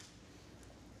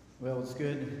Well, it's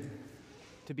good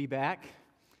to be back.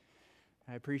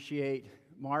 I appreciate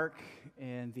Mark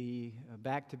and the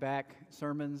back-to-back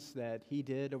sermons that he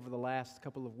did over the last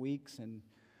couple of weeks. And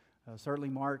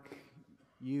certainly, Mark,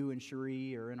 you and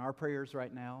Cherie are in our prayers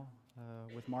right now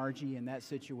with Margie in that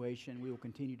situation. We will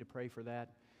continue to pray for that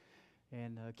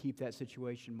and keep that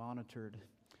situation monitored.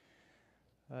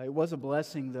 It was a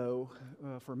blessing, though,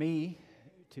 for me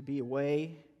to be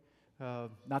away.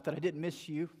 Not that I didn't miss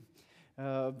you.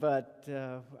 But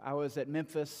I was at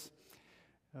Memphis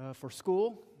for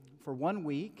school for 1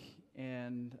 week,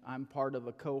 and I'm part of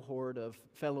a cohort of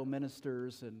fellow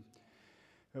ministers, and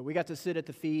we got to sit at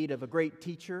the feet of a great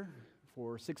teacher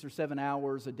for 6 or 7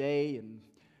 hours a day and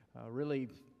really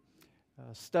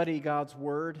study God's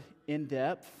Word in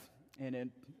depth, and it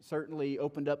certainly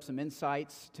opened up some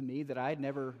insights to me that I had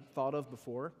never thought of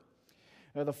before.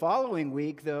 The following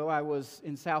week, though, I was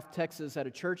in South Texas at a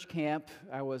church camp.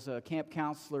 I was a camp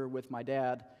counselor with my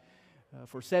dad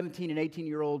for 17 and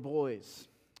 18-year-old boys,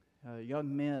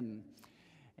 young men.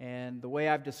 And the way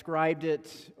I've described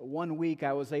it, 1 week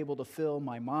I was able to fill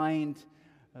my mind.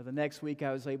 The next week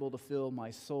I was able to fill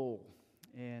my soul.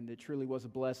 And it truly was a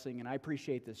blessing. And I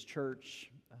appreciate this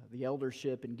church, the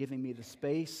eldership, in giving me the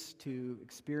space to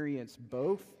experience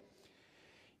both.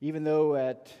 Even though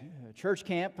at church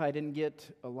camp I didn't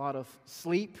get a lot of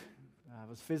sleep, I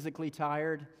was physically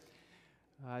tired,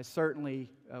 I certainly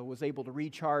was able to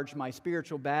recharge my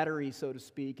spiritual battery, so to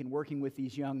speak, in working with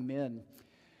these young men.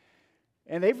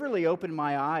 And they've really opened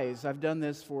my eyes. I've done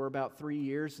this for about 3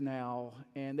 years now,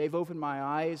 and they've opened my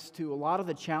eyes to a lot of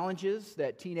the challenges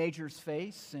that teenagers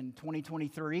face in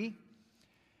 2023.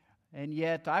 And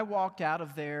yet I walked out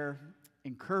of there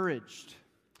encouraged.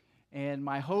 And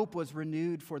my hope was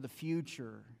renewed for the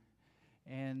future.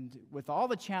 And with all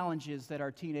the challenges that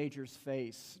our teenagers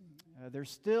face, there's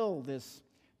still this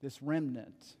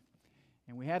remnant.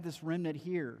 And we have this remnant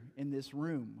here in this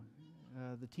room,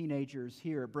 the teenagers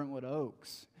here at Brentwood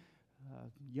Oaks,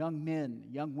 young men,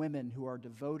 young women who are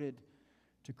devoted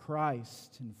to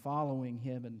Christ and following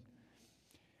Him. And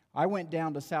I went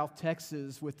down to South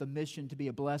Texas with the mission to be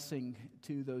a blessing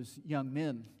to those young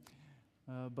men.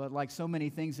 But like so many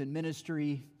things in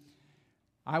ministry,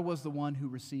 I was the one who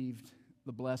received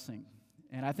the blessing.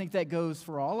 And I think that goes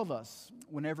for all of us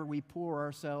whenever we pour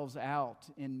ourselves out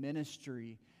in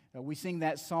ministry. We sing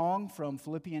that song from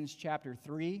Philippians chapter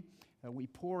 3. We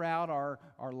pour out our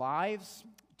lives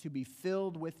to be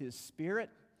filled with His Spirit.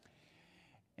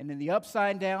 And in the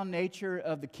upside-down nature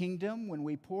of the kingdom, when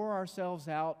we pour ourselves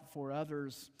out for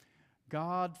others,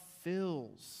 God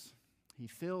fills. He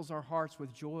fills our hearts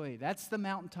with joy. That's the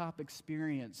mountaintop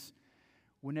experience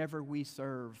whenever we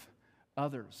serve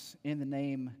others in the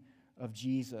name of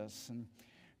Jesus. And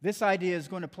this idea is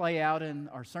going to play out in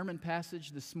our sermon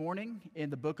passage this morning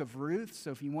in the book of Ruth. So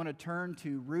if you want to turn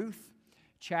to Ruth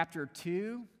chapter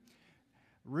 2,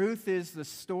 Ruth is the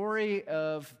story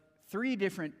of 3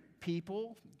 different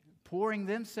people pouring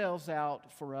themselves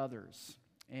out for others.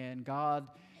 And God,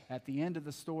 at the end of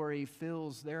the story,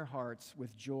 fills their hearts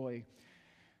with joy.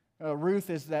 Ruth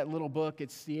is that little book.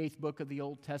 It's the 8th book of the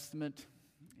Old Testament.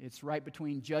 It's right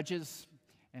between Judges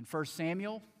and 1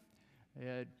 Samuel.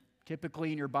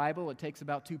 Typically in your Bible, it takes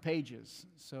about 2 pages.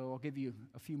 So I'll give you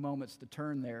a few moments to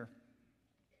turn there.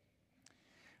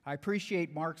 I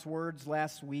appreciate Mark's words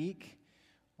last week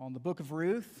on the book of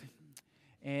Ruth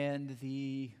and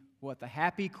the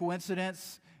happy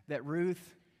coincidence that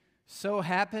Ruth so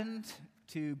happened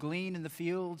to glean in the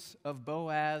fields of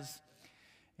Boaz.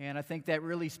 And I think that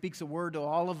really speaks a word to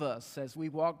all of us as we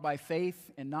walk by faith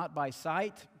and not by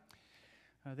sight.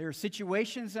 There are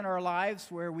situations in our lives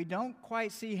where we don't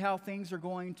quite see how things are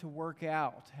going to work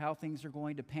out, how things are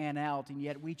going to pan out, and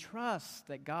yet we trust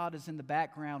that God is in the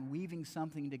background weaving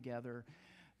something together.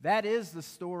 That is the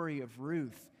story of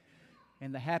Ruth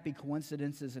and the happy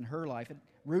coincidences in her life.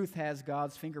 Ruth has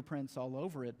God's fingerprints all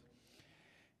over it.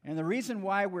 And the reason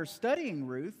why we're studying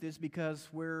Ruth is because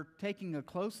we're taking a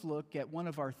close look at one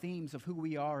of our themes of who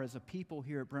we are as a people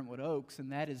here at Brentwood Oaks,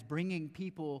 and that is bringing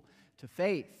people to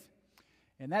faith.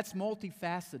 And that's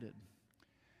multifaceted.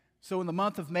 So in the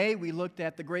month of May, we looked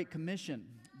at the Great Commission,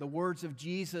 the words of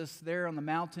Jesus there on the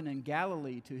mountain in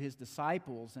Galilee to His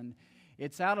disciples. And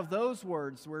it's out of those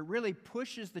words where it really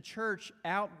pushes the church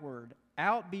outward,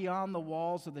 out beyond the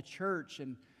walls of the church.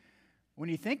 And when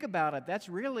you think about it, that's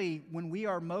really when we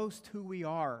are most who we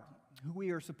are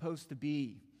supposed to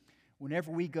be. Whenever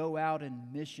we go out in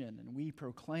mission and we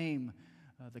proclaim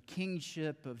the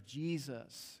kingship of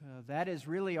Jesus, that is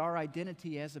really our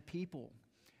identity as a people.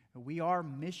 We are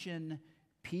mission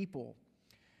people.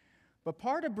 But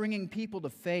part of bringing people to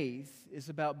faith is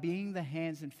about being the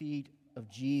hands and feet of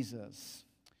Jesus.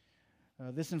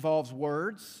 This involves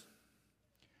words,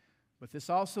 but this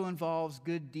also involves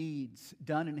good deeds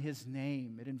done in His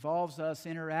name. It involves us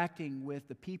interacting with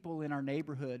the people in our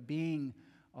neighborhood, being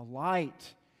a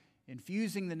light,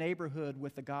 infusing the neighborhood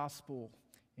with the gospel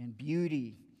and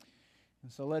beauty.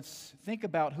 And so let's think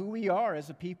about who we are as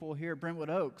a people here at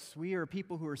Brentwood Oaks. We are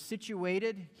people who are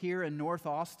situated here in North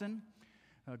Austin.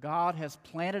 God has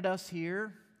planted us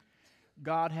here.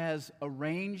 God has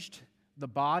arranged the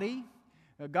body.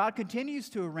 God continues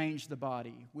to arrange the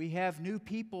body. We have new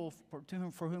people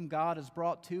for whom God has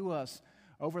brought to us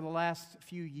over the last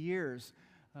few years,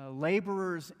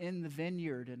 laborers in the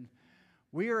vineyard. And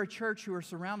we are a church who are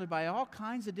surrounded by all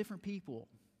kinds of different people,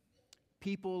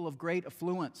 people of great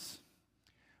affluence,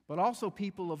 but also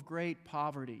people of great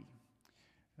poverty,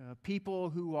 people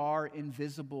who are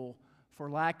invisible, for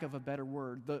lack of a better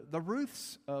word, the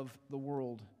Ruths of the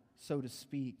world, so to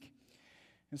speak.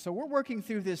 And so we're working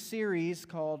through this series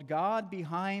called God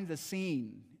Behind the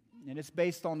Scene, and it's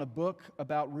based on a book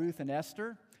about Ruth and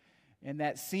Esther, and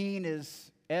that scene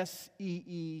is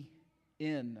S-E-E-N.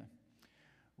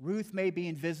 Ruth may be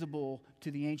invisible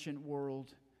to the ancient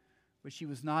world, but she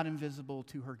was not invisible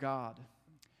to her God.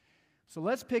 So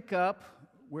let's pick up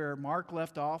where Mark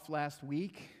left off last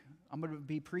week. I'm going to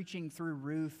be preaching through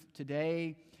Ruth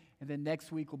today, and then next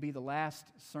week will be the last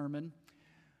sermon.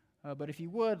 But if you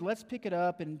would, let's pick it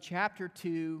up in chapter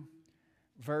 2,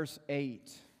 verse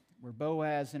 8, where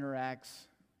Boaz interacts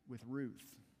with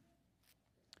Ruth.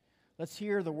 Let's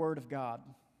hear the word of God.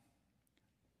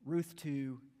 Ruth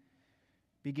 2,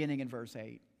 beginning in verse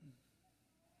 8.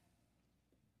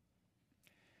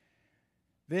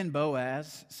 Then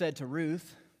Boaz said to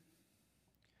Ruth,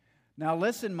 "Now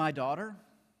listen, my daughter.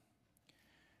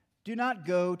 Do not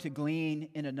go to glean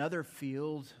in another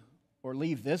field or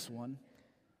leave this one,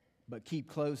 but keep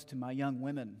close to my young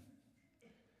women.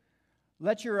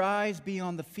 Let your eyes be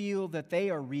on the field that they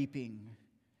are reaping,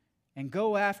 and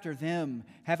go after them.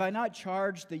 Have I not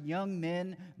charged the young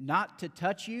men not to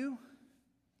touch you?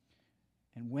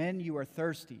 And when you are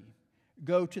thirsty,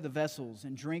 go to the vessels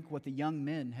and drink what the young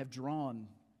men have drawn."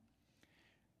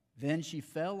 Then she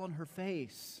fell on her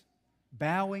face,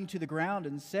 bowing to the ground,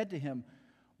 and said to him,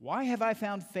 "Why have I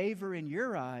found favor in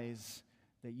your eyes,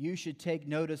 that you should take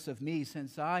notice of me,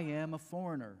 since I am a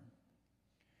foreigner?"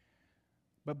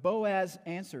 But Boaz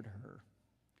answered her,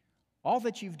 "All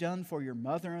that you've done for your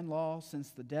mother-in-law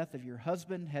since the death of your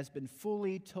husband has been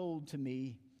fully told to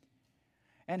me,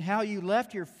 and how you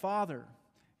left your father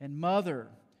and mother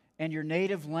and your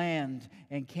native land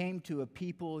and came to a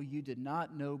people you did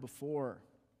not know before.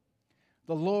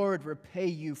 The Lord repay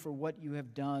you for what you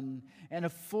have done, and a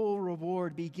full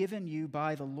reward be given you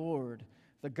by the Lord,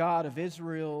 the God of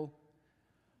Israel,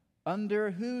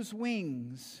 under whose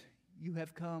wings you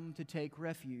have come to take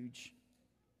refuge."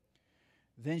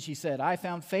 Then she said, "I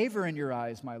found favor in your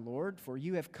eyes, my Lord, for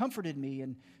you have comforted me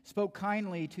and spoke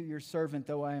kindly to your servant,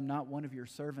 though I am not one of your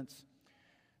servants."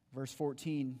 Verse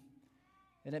 14,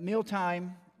 "And at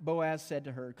mealtime Boaz said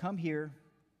to her, 'Come here,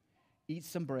 eat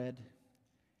some bread,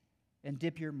 and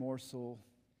dip your morsel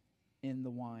in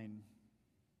the wine.'"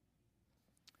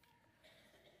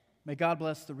 May God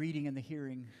bless the reading and the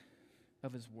hearing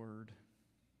of His word.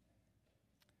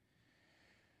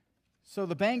 So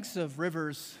the banks of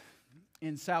rivers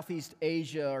in Southeast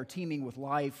Asia are teeming with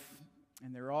life,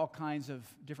 and there are all kinds of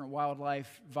different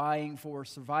wildlife vying for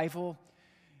survival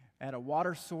at a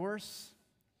water source.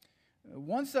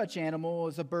 One such animal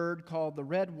is a bird called the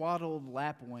red-wattled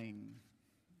lapwing.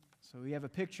 So we have a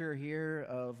picture here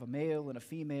of a male and a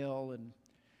female, and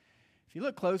if you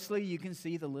look closely, you can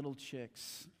see the little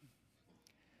chicks.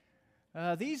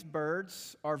 These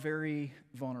birds are very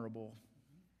vulnerable.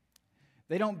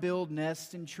 They don't build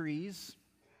nests in trees.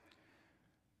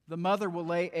 The mother will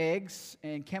lay eggs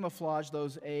and camouflage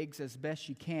those eggs as best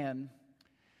she can.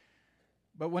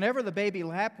 But whenever the baby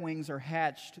lapwings are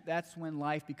hatched, that's when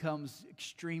life becomes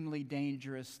extremely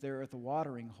dangerous there at the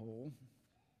watering hole.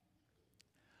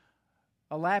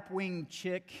 A lapwing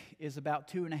chick is about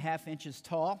 2.5 inches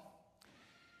tall.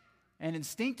 And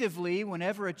instinctively,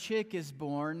 whenever a chick is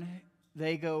born,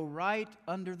 they go right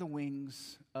under the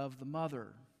wings of the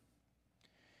mother.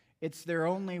 It's their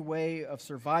only way of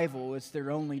survival. It's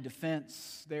their only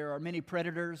defense. There are many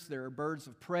predators. There are birds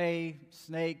of prey,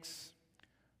 snakes,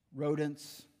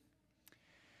 rodents.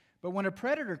 But when a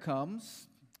predator comes,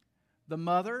 the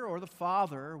mother or the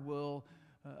father will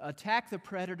attack the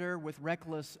predator with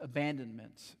reckless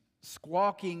abandonment,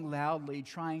 squawking loudly,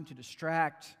 trying to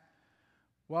distract,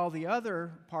 while the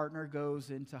other partner goes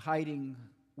into hiding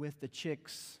with the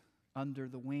chicks under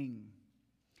the wing.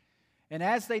 And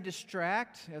as they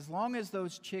distract, as long as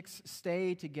those chicks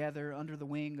stay together under the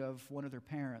wing of one of their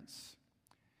parents,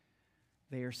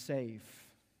 they are safe.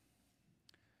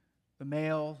 The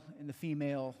male and the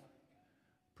female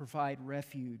provide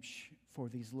refuge for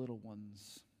these little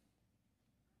ones.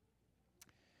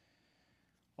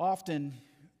 Often,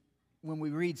 when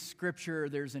we read Scripture,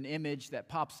 there's an image that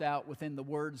pops out within the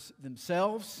words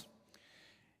themselves.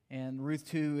 And Ruth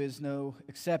 2 is no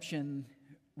exception.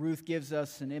 Ruth gives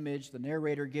us an image, the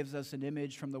narrator gives us an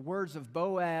image from the words of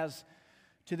Boaz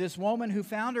to this woman who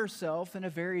found herself in a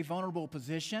very vulnerable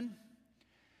position,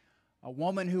 a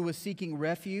woman who was seeking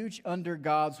refuge under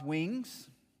God's wings.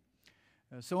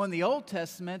 So in the Old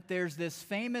Testament, there's this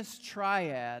famous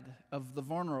triad of the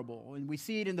vulnerable, and we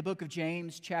see it in the book of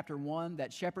James, chapter 1,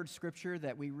 that shepherd scripture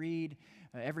that we read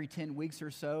every 10 weeks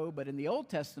or so. But in the Old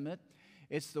Testament,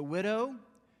 it's the widow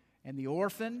and the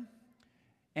orphan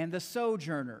and the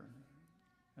sojourner.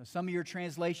 Now, some of your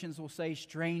translations will say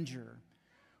stranger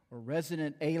or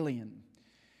resident alien.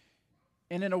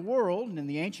 And in a world, in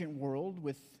the ancient world,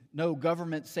 with no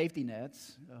government safety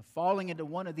nets, falling into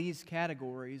one of these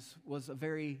categories was a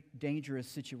very dangerous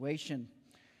situation.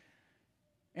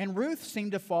 And Ruth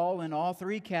seemed to fall in all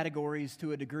three categories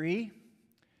to a degree.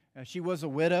 She was a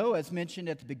widow, as mentioned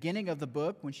at the beginning of the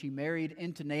book, when she married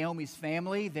into Naomi's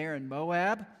family there in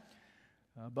Moab.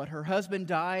 But her husband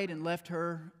died and left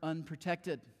her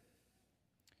unprotected.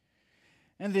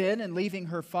 And then, in leaving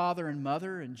her father and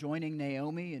mother and joining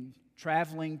Naomi and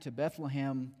traveling to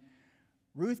Bethlehem,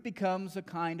 Ruth becomes a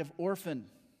kind of orphan,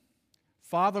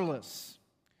 fatherless,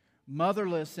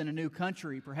 motherless in a new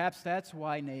country. Perhaps that's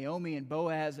why Naomi and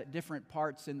Boaz at different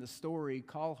parts in the story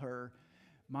call her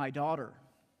my daughter.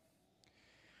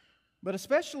 But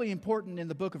especially important in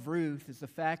the book of Ruth is the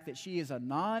fact that she is a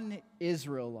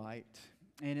non-Israelite.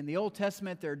 And in the Old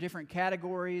Testament, there are different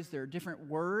categories, there are different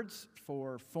words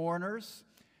for foreigners.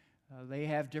 They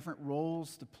have different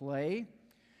roles to play.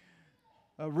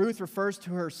 Ruth refers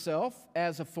to herself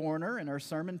as a foreigner in our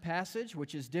sermon passage,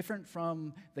 which is different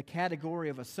from the category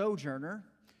of a sojourner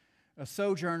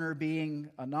being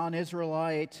a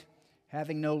non-Israelite,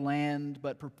 having no land,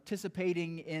 but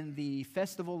participating in the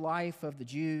festival life of the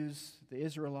Jews, the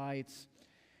Israelites.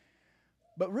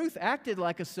 But Ruth acted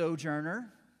like a sojourner.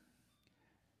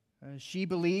 She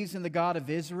believes in the God of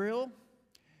Israel.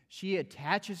 She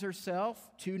attaches herself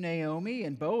to Naomi,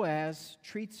 and Boaz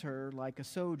treats her like a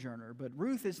sojourner. But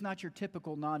Ruth is not your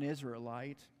typical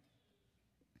non-Israelite.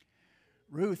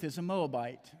 Ruth is a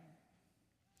Moabite.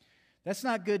 That's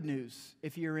not good news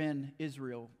if you're in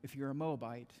Israel, if you're a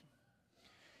Moabite.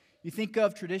 You think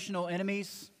of traditional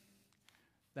enemies,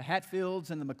 the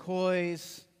Hatfields and the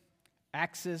McCoys,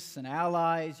 Axis and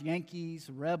Allies, Yankees,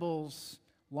 Rebels,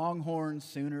 Longhorns,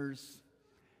 Sooners,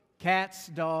 cats,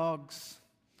 dogs.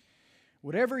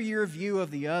 Whatever your view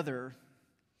of the other,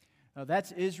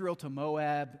 that's Israel to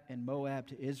Moab and Moab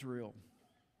to Israel.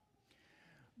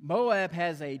 Moab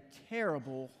has a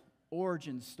terrible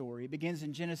origin story. It begins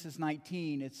in Genesis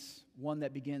 19. It's one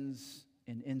that begins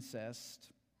in incest.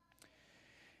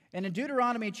 And in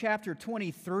Deuteronomy chapter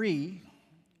 23,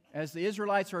 as the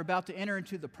Israelites are about to enter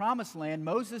into the promised land,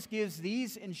 Moses gives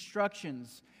these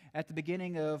instructions at the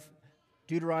beginning of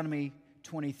Deuteronomy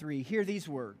 23. Hear these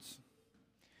words.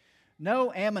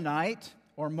 No Ammonite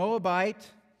or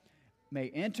Moabite may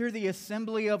enter the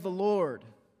assembly of the Lord.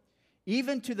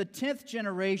 Even to the 10th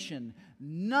generation,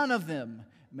 none of them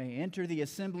may enter the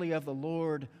assembly of the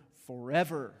Lord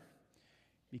forever,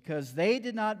 because they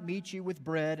did not meet you with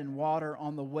bread and water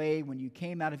on the way when you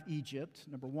came out of Egypt,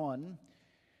 number one.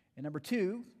 And number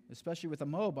two, especially with the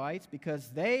Moabites, because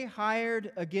they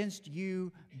hired against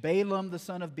you Balaam the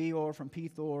son of Beor from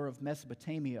Pethor of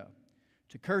Mesopotamia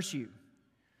to curse you.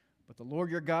 But the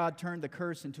Lord your God turned the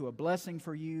curse into a blessing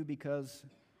for you, because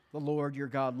the Lord your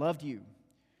God loved you.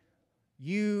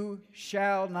 You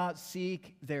shall not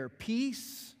seek their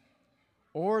peace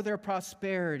or their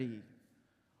prosperity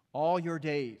all your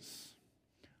days,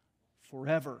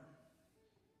 forever.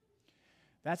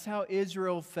 That's how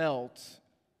Israel felt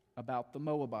about the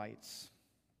Moabites.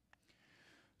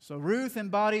 So Ruth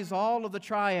embodies all of the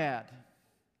triad: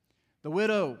 the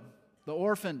widow, the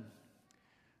orphan,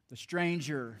 the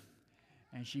stranger,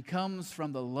 and she comes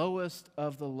from the lowest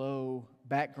of the low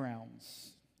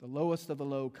backgrounds, the lowest of the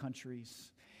low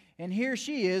countries. And here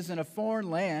she is in a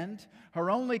foreign land. Her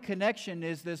only connection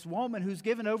is this woman who's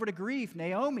given over to grief,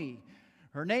 Naomi.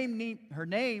 Her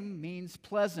name means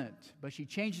pleasant, but she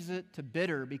changes it to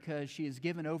bitter because she is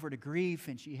given over to grief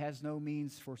and she has no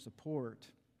means for support.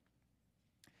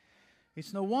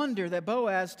 It's no wonder that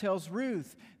Boaz tells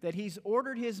Ruth that he's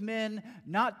ordered his men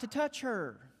not to touch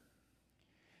her.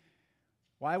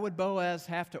 Why would Boaz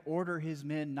have to order his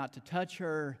men not to touch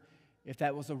her if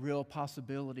that was a real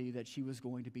possibility that she was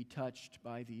going to be touched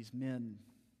by these men?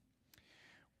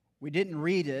 We didn't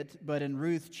read it, but in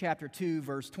Ruth chapter 2,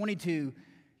 verse 22,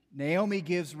 Naomi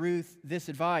gives Ruth this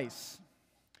advice.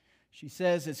 She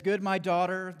says, "It's good, my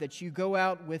daughter, that you go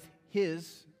out with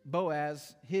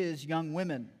Boaz, his young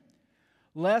women,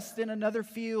 lest in another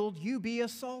field you be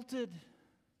assaulted."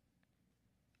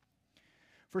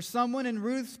 For someone in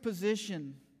Ruth's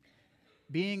position,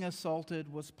 being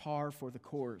assaulted was par for the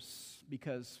course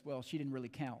because, well, she didn't really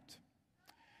count.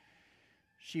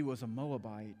 She was a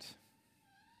Moabite.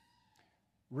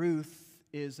 Ruth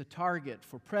is a target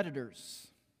for predators.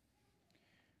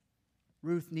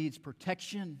 Ruth needs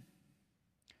protection.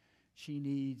 She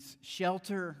needs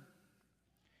shelter.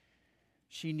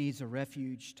 She needs a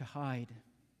refuge to hide.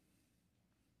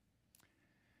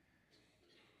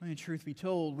 And truth be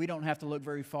told, we don't have to look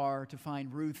very far to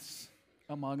find Ruths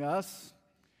among us.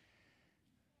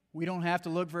 We don't have to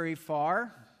look very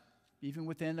far, even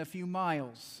within a few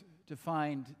miles, to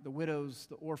find the widows,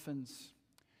 the orphans,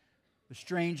 the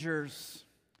strangers,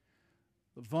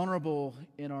 the vulnerable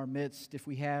in our midst if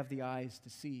we have the eyes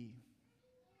to see.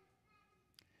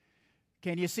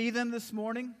 Can you see them this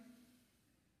morning?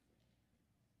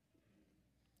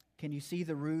 Can you see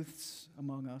the Ruths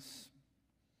among us?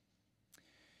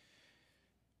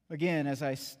 Again, as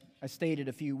I stated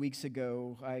a few weeks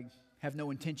ago, I have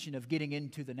no intention of getting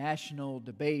into the national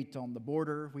debate on the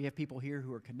border. We have people here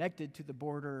who are connected to the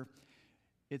border.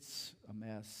 It's a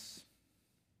mess.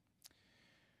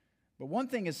 But one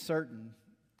thing is certain,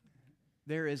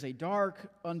 there is a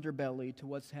dark underbelly to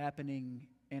what's happening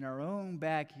in our own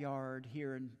backyard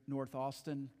here in North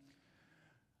Austin.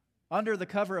 Under the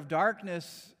cover of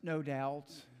darkness, no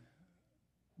doubt,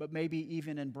 but maybe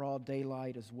even in broad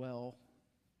daylight as well.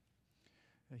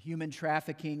 Human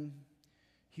trafficking,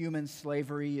 human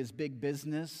slavery is big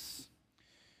business.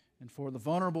 And for the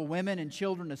vulnerable women and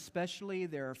children especially,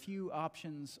 there are few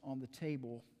options on the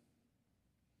table.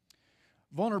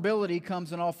 Vulnerability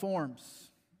comes in all forms.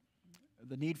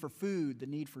 The need for food, the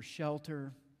need for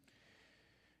shelter.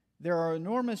 There are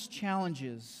enormous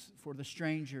challenges for the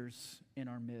strangers in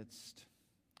our midst.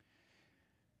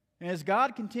 And as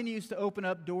God continues to open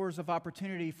up doors of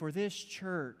opportunity for this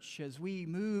church, as we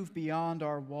move beyond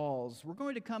our walls, we're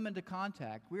going to come into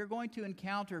contact. We are going to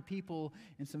encounter people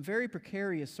in some very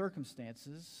precarious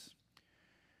circumstances.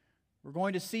 We're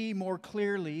going to see more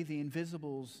clearly the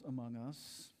invisibles among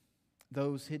us,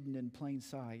 those hidden in plain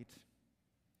sight.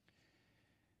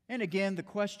 And again, the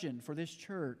question for this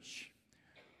church: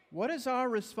 what is our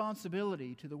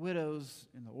responsibility to the widows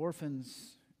and the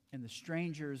orphans and the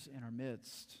strangers in our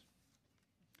midst?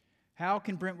 How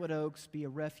can Brentwood Oaks be a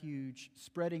refuge,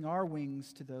 spreading our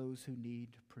wings to those who need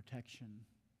protection?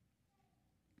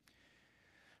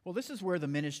 Well, this is where the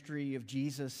ministry of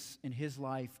Jesus in his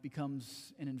life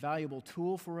becomes an invaluable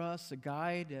tool for us, a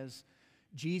guide as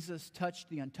Jesus touched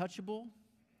the untouchable,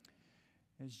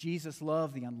 as Jesus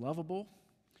loved the unlovable,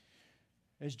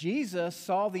 as Jesus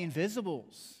saw the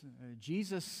invisibles.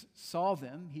 Jesus saw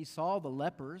them. He saw the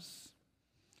lepers.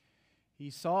 He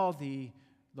saw the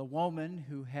woman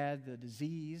who had the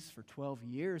disease for 12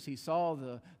 years. He saw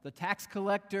the tax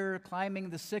collector climbing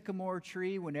the sycamore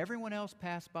tree when everyone else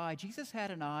passed by. Jesus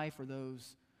had an eye for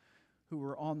those who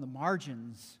were on the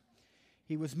margins.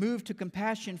 He was moved to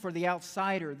compassion for the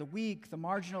outsider, the weak, the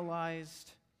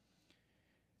marginalized.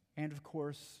 And of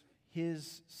course,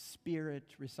 his Spirit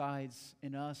resides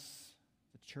in us,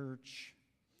 the church.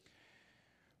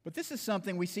 But this is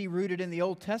something we see rooted in the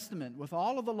Old Testament, with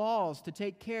all of the laws to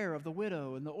take care of the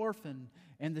widow and the orphan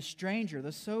and the stranger,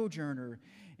 the sojourner.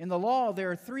 In the law,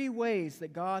 there are three ways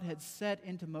that God had set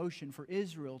into motion for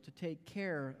Israel to take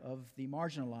care of the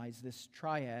marginalized, this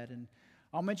triad. And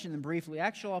I'll mention them briefly.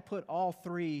 Actually, I'll put all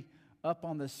three up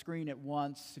on the screen at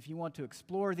once. If you want to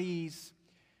explore these,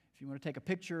 if you want to take a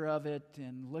picture of it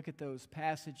and look at those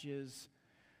passages,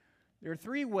 there are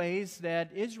three ways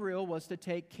that Israel was to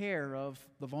take care of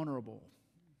the vulnerable.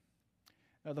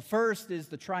 Now, the first is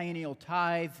the triennial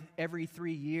tithe. Every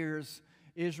 3 years,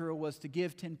 Israel was to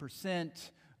give 10%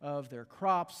 of their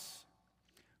crops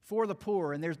for the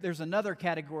poor. And there's another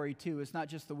category too. It's not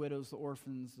just the widows, the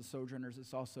orphans, the sojourners.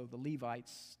 It's also the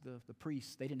Levites, the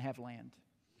priests. They didn't have land.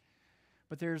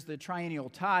 But there's the triennial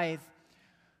tithe.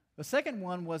 The second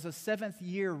one was a seventh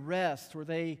year rest, where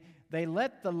they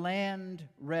let the land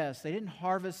rest. They didn't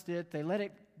harvest it. They let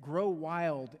it grow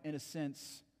wild, in a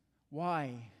sense.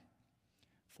 Why?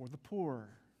 For the poor,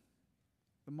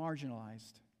 the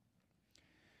marginalized.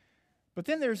 But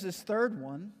then there's this third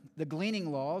one, the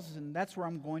gleaning laws, and that's where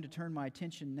I'm going to turn my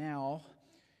attention now.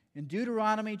 In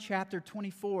Deuteronomy chapter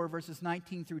 24, verses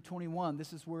 19 through 21,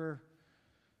 this is where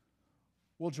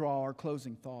we'll draw our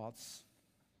closing thoughts.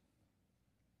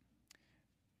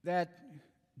 That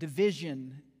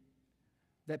division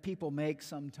that people make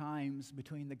sometimes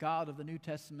between the God of the New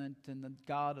Testament and the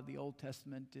God of the Old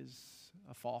Testament is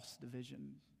a false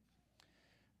division.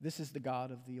 This is the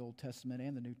God of the Old Testament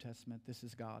and the New Testament. This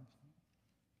is God.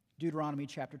 Deuteronomy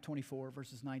chapter 24,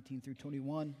 verses 19 through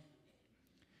 21.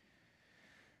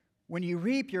 When you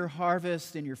reap your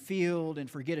harvest in your field and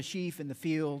forget a sheaf in the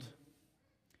field,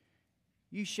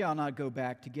 you shall not go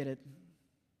back to get it.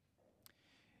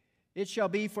 It shall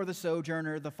be for the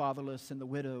sojourner, the fatherless, and the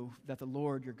widow, that the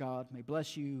Lord your God may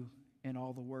bless you in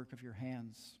all the work of your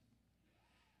hands.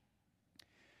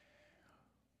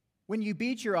 When you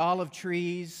beat your olive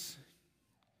trees,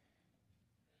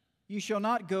 you shall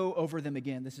not go over them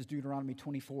again. This is Deuteronomy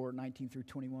 24, 19 through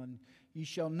 21. You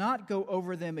shall not go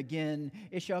over them again.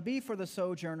 It shall be for the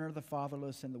sojourner, the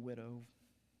fatherless, and the widow.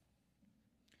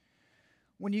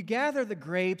 When you gather the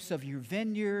grapes of your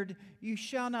vineyard, you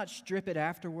shall not strip it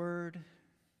afterward.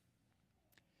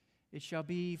 It shall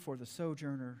be for the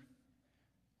sojourner,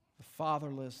 the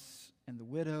fatherless, and the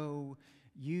widow.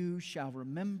 You shall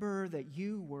remember that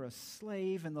you were a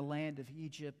slave in the land of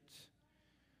Egypt.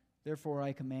 Therefore,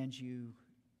 I command you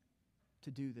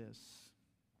to do this.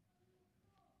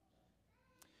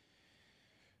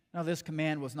 Now, this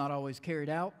command was not always carried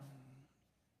out,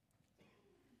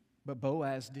 but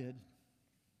Boaz did.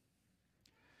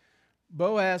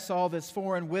 Boaz saw this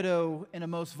foreign widow in a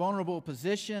most vulnerable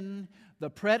position. The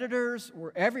predators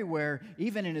were everywhere,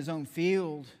 even in his own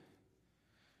field.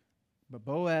 But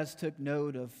Boaz took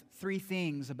note of three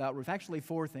things about Ruth, actually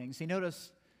four things. He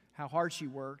noticed how hard she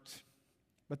worked.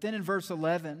 But then in verse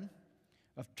 11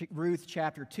 of Ruth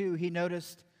chapter 2, he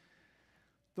noticed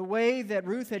the way that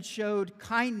Ruth had showed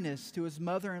kindness to his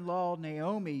mother-in-law,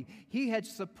 Naomi. He had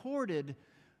supported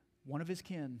one of his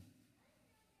kin.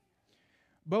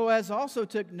 Boaz also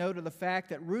took note of the fact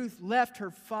that Ruth left her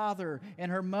father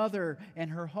and her mother and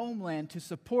her homeland to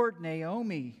support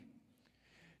Naomi.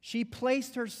 She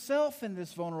placed herself in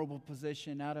this vulnerable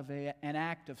position out of an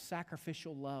act of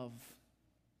sacrificial love.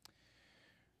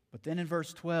 But then in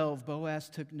verse 12, Boaz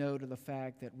took note of the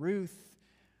fact that Ruth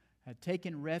had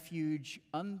taken refuge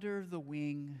under the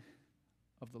wing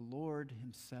of the Lord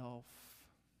himself.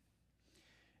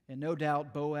 And no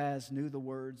doubt Boaz knew the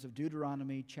words of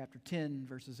Deuteronomy chapter 10,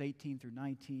 verses 18 through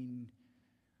 19,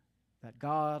 that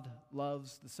God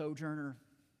loves the sojourner,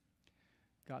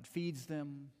 God feeds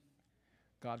them,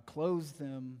 God clothes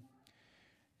them,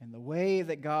 and the way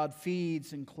that God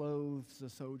feeds and clothes the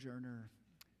sojourner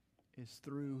is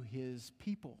through his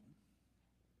people.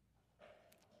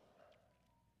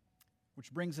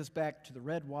 Which brings us back to the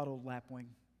red-wattled lapwing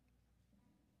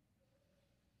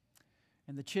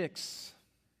and the chicks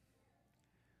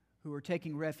who are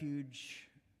taking refuge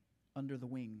under the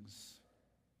wings.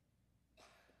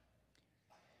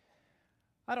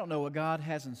 I don't know what God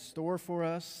has in store for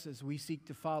us as we seek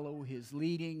to follow his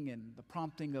leading and the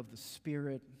prompting of the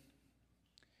Spirit.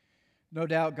 No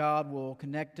doubt God will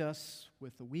connect us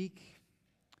with the weak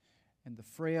and the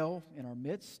frail in our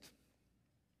midst.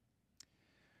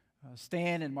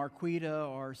 Stan and Marquita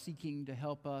are seeking to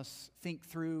help us think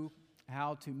through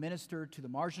how to minister to the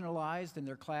marginalized in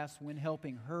their class when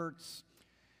helping hurts,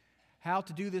 how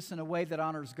to do this in a way that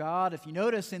honors God. If you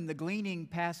notice in the gleaning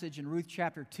passage in Ruth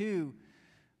chapter 2,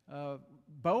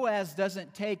 Boaz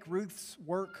doesn't take Ruth's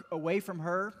work away from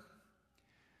her.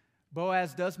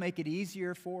 Boaz does make it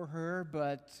easier for her,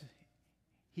 but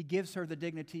he gives her the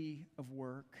dignity of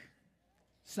work,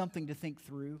 something to think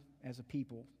through as a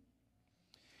people.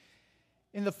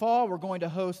 In the fall, we're going to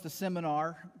host a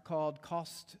seminar called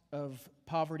Cost of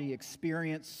Poverty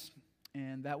Experience,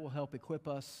 and that will help equip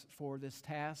us for this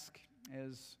task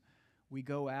as we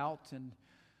go out, and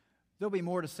there'll be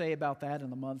more to say about that in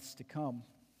the months to come.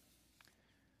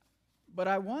 But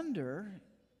I wonder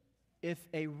if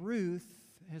a Ruth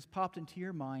has popped into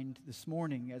your mind this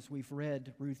morning as we've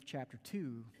read Ruth chapter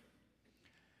 2,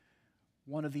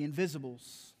 one of the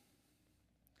invisibles,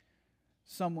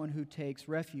 someone who takes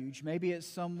refuge. Maybe it's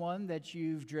someone that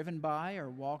you've driven by or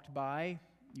walked by.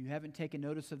 You haven't taken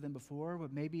notice of them before,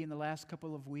 but maybe in the last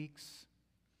couple of weeks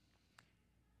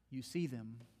you see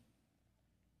them.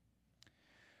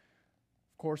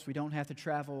 Of course, we don't have to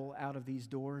travel out of these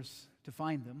doors to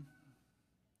find them.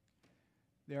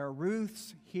 There are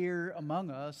Ruths here among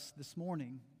us this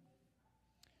morning,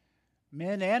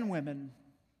 men and women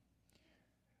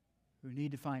who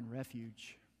need to find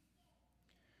refuge.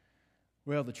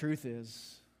 Well, the truth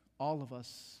is, all of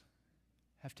us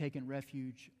have taken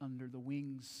refuge under the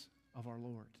wings of our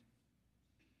Lord.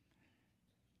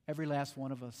 Every last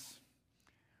one of us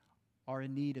are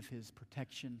in need of His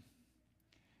protection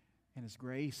and His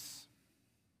grace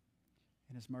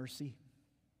and His mercy.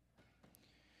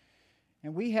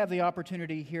 And we have the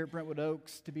opportunity here at Brentwood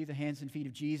Oaks to be the hands and feet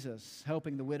of Jesus,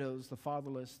 helping the widows, the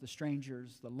fatherless, the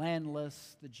strangers, the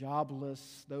landless, the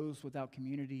jobless, those without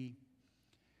community,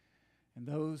 and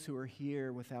those who are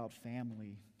here without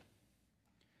family.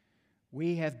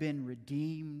 We have been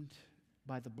redeemed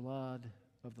by the blood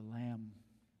of the Lamb.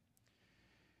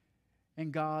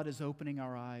 And God is opening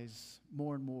our eyes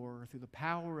more and more through the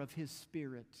power of His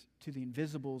Spirit to the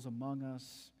invisibles among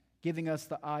us, giving us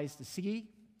the eyes to see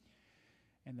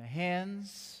and the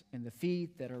hands and the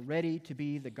feet that are ready to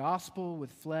be the gospel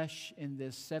with flesh in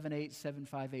this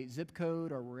 78758 zip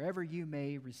code or wherever you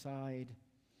may reside.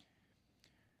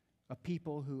 A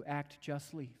people who act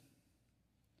justly,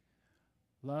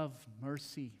 love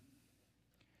mercy,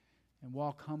 and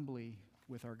walk humbly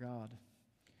with our God.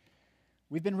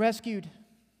 We've been rescued,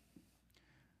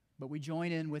 but we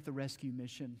join in with the rescue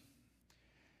mission.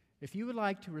 If you would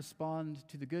like to respond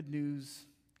to the good news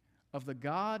of the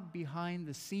God behind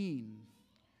the scene,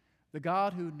 the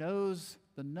God who knows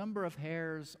the number of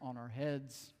hairs on our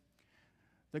heads,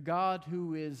 the God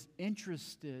who is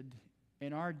interested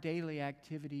in our daily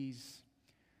activities,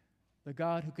 the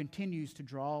God who continues to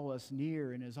draw us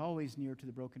near and is always near to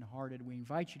the brokenhearted, we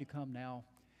invite you to come now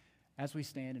as we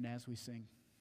stand and as we sing.